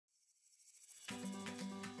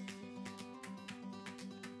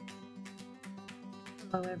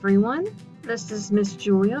Hello everyone, this is Miss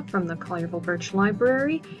Julia from the Collierville Birch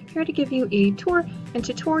Library, here to give you a tour and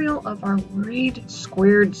tutorial of our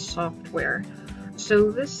READsquared software.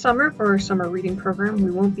 So this summer, for our summer reading program,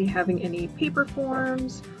 we won't be having any paper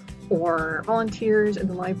forms or volunteers in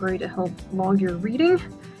the library to help log your reading.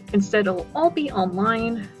 Instead, it'll all be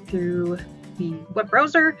online through the web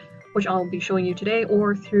browser, which I'll be showing you today,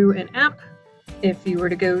 or through an app. If you were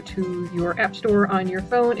to go to your app store on your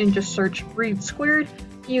phone and just search READsquared,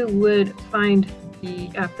 you would find the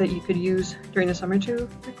app that you could use during the summer to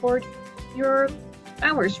record your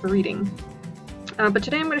hours for reading. But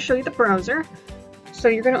today I'm going to show you the browser. So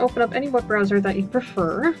you're going to open up any web browser that you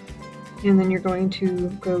prefer, and then you're going to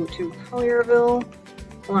go to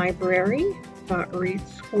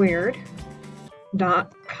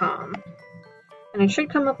colliervillelibrary.readsquared.com. And it should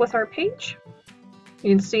come up with our page.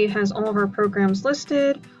 You can see it has all of our programs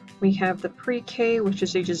listed. We have the pre-K, which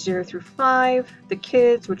is ages 0 through 5, the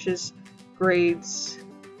kids, which is grades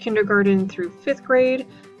kindergarten through 5th grade.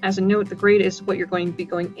 As a note, the grade is what you're going to be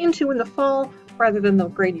going into in the fall, rather than the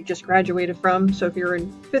grade you just graduated from. So if you're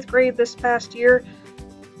in 5th grade this past year,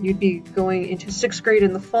 you'd be going into 6th grade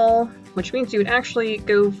in the fall, which means you would actually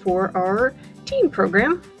go for our teen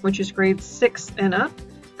program, which is grades 6 and up.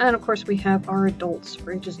 And of course, we have our adults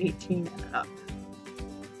for ages 18 and up.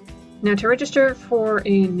 Now, to register for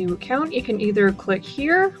a new account, you can either click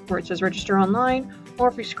here where it says register online, or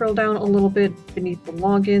if you scroll down a little bit beneath the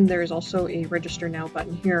login, there is also a register now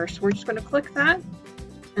button here. So we're just going to click that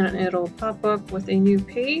and it'll pop up with a new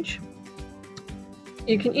page.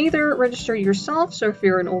 You can either register yourself, so if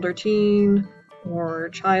you're an older teen or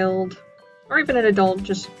child, or even an adult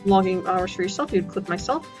just logging hours for yourself, you'd click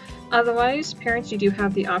myself. Otherwise, parents, you do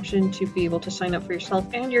have the option to be able to sign up for yourself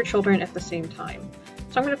and your children at the same time.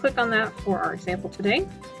 So I'm going to click on that for our example today.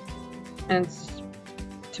 And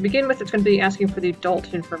to begin with, it's going to be asking for the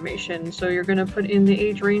adult information. So you're going to put in the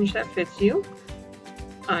age range that fits you.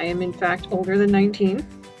 I am in fact older than 19.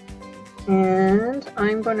 And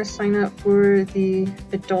I'm going to sign up for the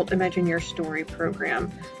Adult Imagine Your Story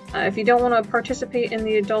program. If you don't want to participate in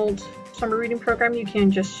the adult summer reading program, you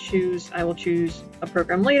can just choose, I will choose a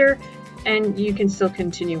program later, and you can still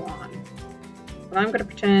continue on. But I'm going to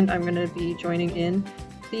pretend I'm going to be joining in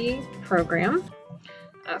the program.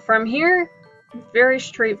 From here, very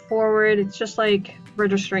straightforward. It's just like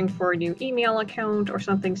registering for a new email account or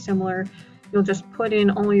something similar. You'll just put in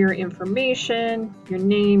all your information, your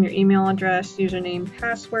name, your email address, username,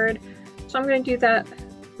 password. So I'm going to do that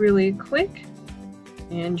really quick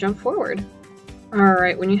and jump forward.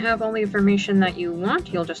 Alright, when you have all the information that you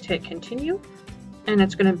want, you'll just hit continue, and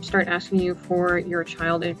it's going to start asking you for your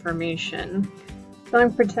child information. So I'm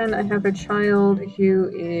going to pretend I have a child who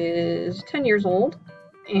is 10 years old,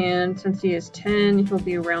 and since he is 10, he'll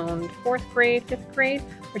be around 4th grade, 5th grade,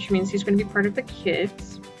 which means he's going to be part of the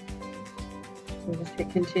kids. So just hit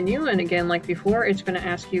continue, and again, like before, it's going to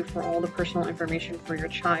ask you for all the personal information for your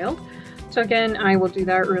child. So again, I will do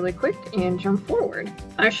that really quick and jump forward.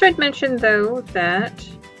 I should mention though that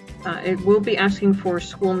it will be asking for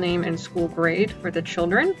school name and school grade for the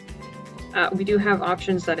children. We do have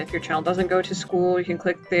options that if your child doesn't go to school, you can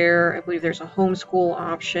click there. I believe there's a homeschool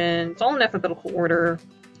option. It's all in alphabetical order.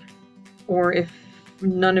 Or if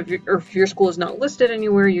if your school is not listed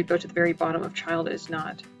anywhere, you'd go to the very bottom of child is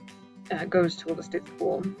not goes to a listed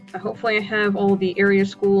school. Hopefully I have all the area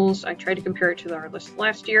schools. I tried to compare it to our list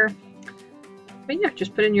last year. But yeah,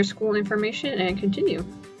 just put in your school information and continue.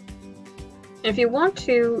 If you want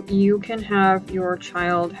to, you can have your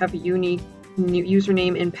child have a unique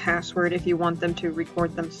username and password if you want them to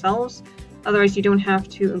record themselves. Otherwise, you don't have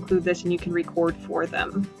to include this and you can record for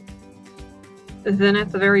them. Then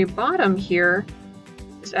at the very bottom here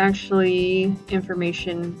is actually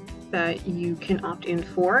information that you can opt in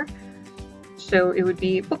for. So it would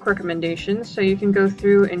be book recommendations. So you can go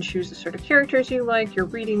through and choose the sort of characters you like, your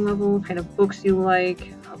reading level, kind of books you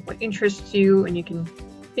like, what interests you, and you can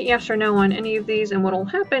hit yes or no on any of these. And what will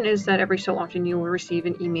happen is that every so often you will receive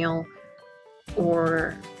an email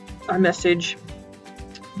or a message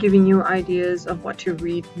giving you ideas of what to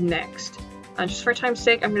read next. Just for time's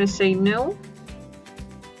sake, I'm going to say no.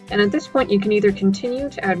 And at this point, you can either continue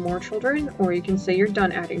to add more children, or you can say you're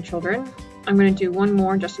done adding children. I'm going to do one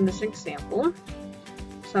more just in this example.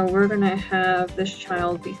 So we're going to have this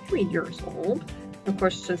child be 3 years old. Of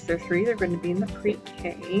course, since they're 3, they're going to be in the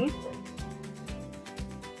pre-K.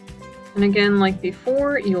 And again, like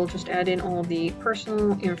before, you'll just add in all the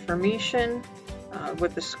personal information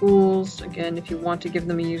with the schools. Again, if you want to give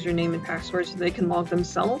them a username and password so they can log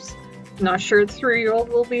themselves. Not sure the 3-year-old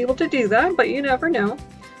will be able to do that, but you never know.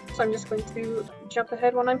 So I'm just going to jump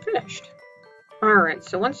ahead when I'm finished. Alright,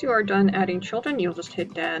 so once you are done adding children, you'll just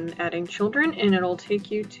hit done adding children and it'll take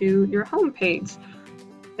you to your home page.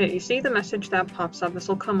 Okay, you see the message that pops up. This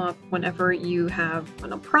will come up whenever you have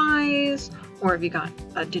won a prize, or if you got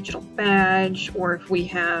a digital badge, or if we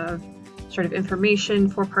have sort of information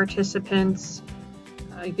for participants.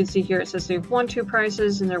 You can see here it says they've won 2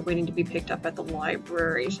 prizes and they're waiting to be picked up at the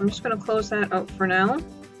library. So I'm just going to close that out for now.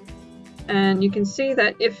 And you can see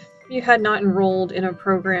that if you had not enrolled in a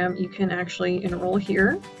program, you can actually enroll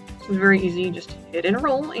here. So it's very easy. Just hit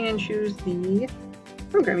enroll and choose the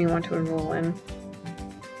program you want to enroll in.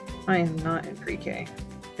 I am not in pre-K.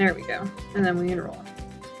 There we go. And then we enroll.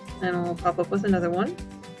 And it'll pop up with another one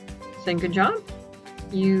saying good job.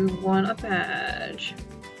 You won a badge.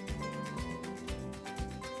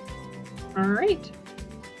 Alright.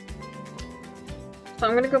 So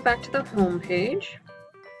I'm going to go back to the home page.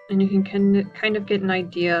 And you can kind of get an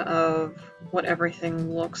idea of what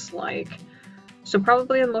everything looks like. So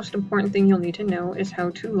probably the most important thing you'll need to know is how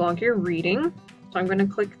to log your reading. So I'm going to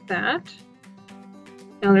click that.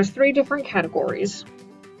 Now there's 3 different categories.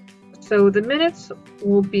 So the minutes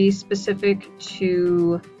will be specific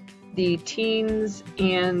to the teens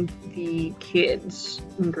and the kids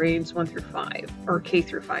in grades 1 through 5, or K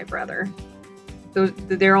through 5 rather.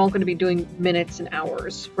 They're all going to be doing minutes and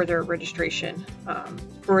hours for their registration.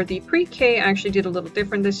 For the pre-K, I actually did a little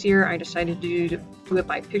different this year. I decided to do it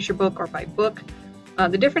by picture book or by book.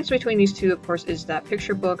 The difference between these two, of course, is that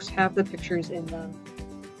picture books have the pictures in them.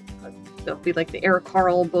 They'll be like the Eric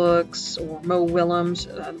Carle books or Mo Willems.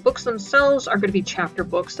 The books themselves are going to be chapter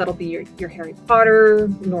books. That'll be your Harry Potter,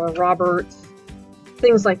 Nora Roberts,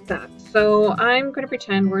 things like that. So I'm going to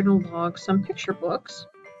pretend we're going to log some picture books.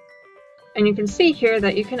 And you can see here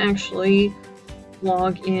that you can actually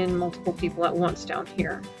log in multiple people at once down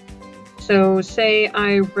here. So say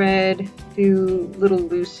I read to little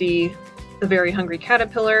Lucy, the Very Hungry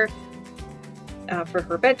Caterpillar, for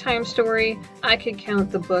her bedtime story. I could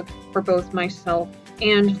count the book for both myself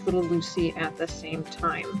and little Lucy at the same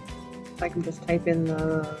time. So I can just type in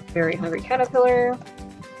the Very Hungry Caterpillar,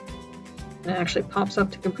 and it actually pops up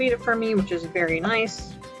to complete it for me, which is very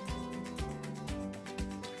nice.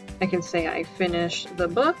 I can say I finished the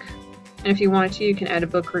book, and if you wanted to, you can add a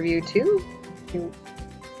book review too.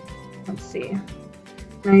 Let's see.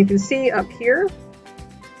 Now you can see up here,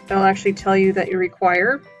 they'll actually tell you that you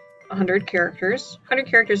require 100 characters. 100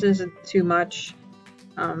 characters isn't too much,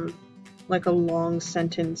 like a long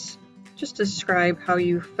sentence, just to describe how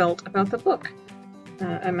you felt about the book.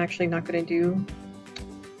 I'm actually not going to do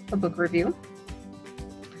a book review.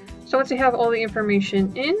 So once you have all the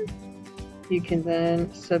information in, you can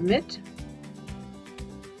then submit,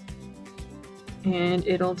 and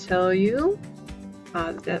it'll tell you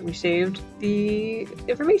that we saved the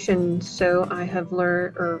information. So I have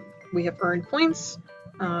learned, or we have earned points,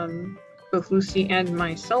 both Lucy and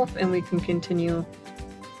myself, and we can continue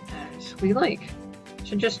as we like.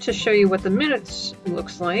 So just to show you what the minutes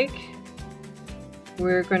looks like,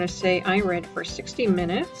 we're going to say I read for 60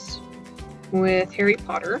 minutes with Harry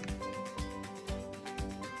Potter.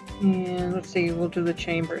 And let's see, we'll do the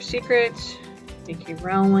Chamber of Secrets. J.K.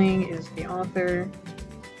 Rowling is the author.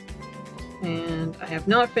 And I have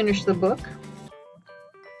not finished the book.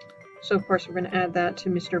 So of course we're going to add that to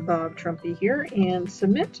Mr. Bob Trumpy here and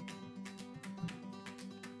submit.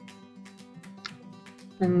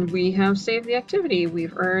 And we have saved the activity.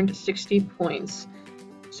 We've earned 60 points.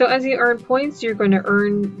 So as you earn points, you're going to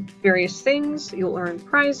earn various things. You'll earn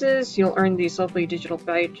prizes. You'll earn these lovely digital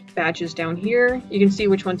badges down here. You can see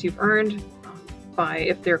which ones you've earned by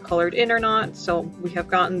if they're colored in or not. So we have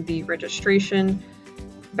gotten the registration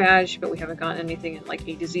badge, but we haven't gotten anything in like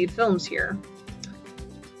A to Z films here.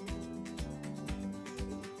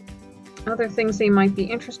 Other things they might be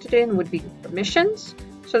interested in would be the missions.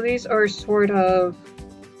 So these are sort of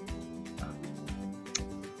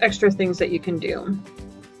extra things that you can do.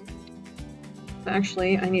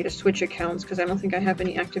 Actually, I need to switch accounts because I don't think I have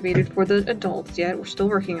any activated for the adults yet. We're still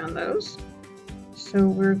working on those. So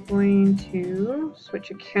we're going to switch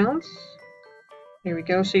accounts. There we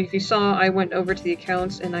go. So if you saw, I went over to the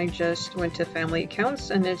accounts and I just went to family accounts,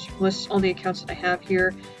 and it lists all the accounts that I have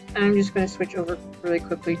here. And I'm just going to switch over really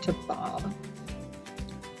quickly to Bob.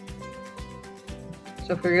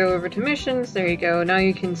 So if we go over to missions, there you go. Now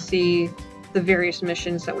you can see the various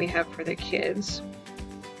missions that we have for the kids.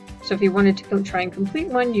 So if you wanted to try and complete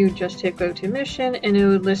one, you just hit go to mission, and it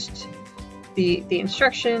would list the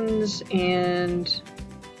instructions and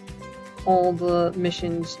all the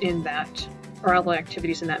missions in that, or all the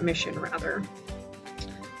activities in that mission, rather.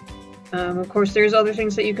 Of course, there's other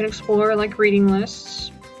things that you can explore, like reading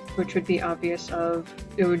lists. which would be obvious of,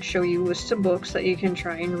 it would show you lists of books that you can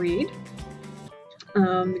try and read.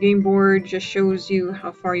 The game board just shows you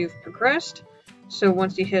how far you've progressed. So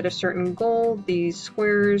once you hit a certain goal, these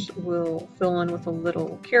squares will fill in with a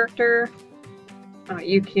little character.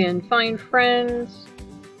 You can find friends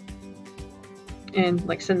and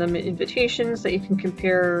like send them invitations that you can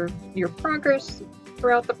compare your progress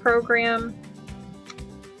throughout the program.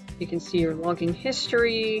 You can see your logging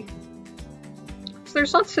history. So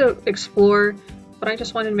there's lots to explore, but I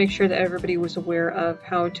just wanted to make sure that everybody was aware of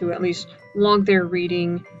how to at least log their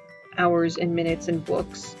reading hours and minutes in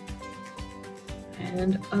books.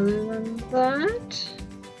 And other than that,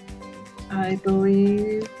 I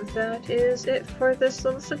believe that is it for this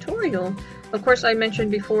little tutorial. Of course, I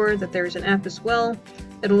mentioned before that there's an app as well.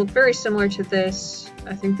 It'll look very similar to this.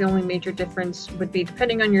 I think the only major difference would be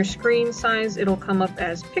depending on your screen size, it'll come up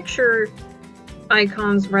as picture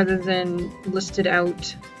icons rather than listed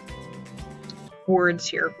out words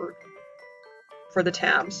here for the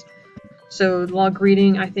tabs. So log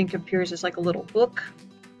reading, I think, appears as like a little book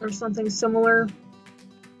or something similar.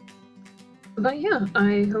 But yeah,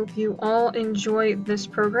 I hope you all enjoy this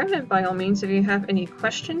program, and by all means, if you have any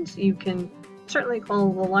questions, you can certainly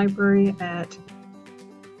call the library at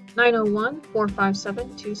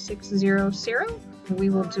 901-457-2600, and we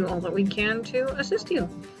will do all that we can to assist you.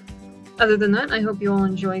 Other than that, I hope you all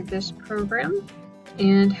enjoyed this program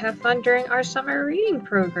and have fun during our summer reading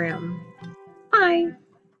program. Bye!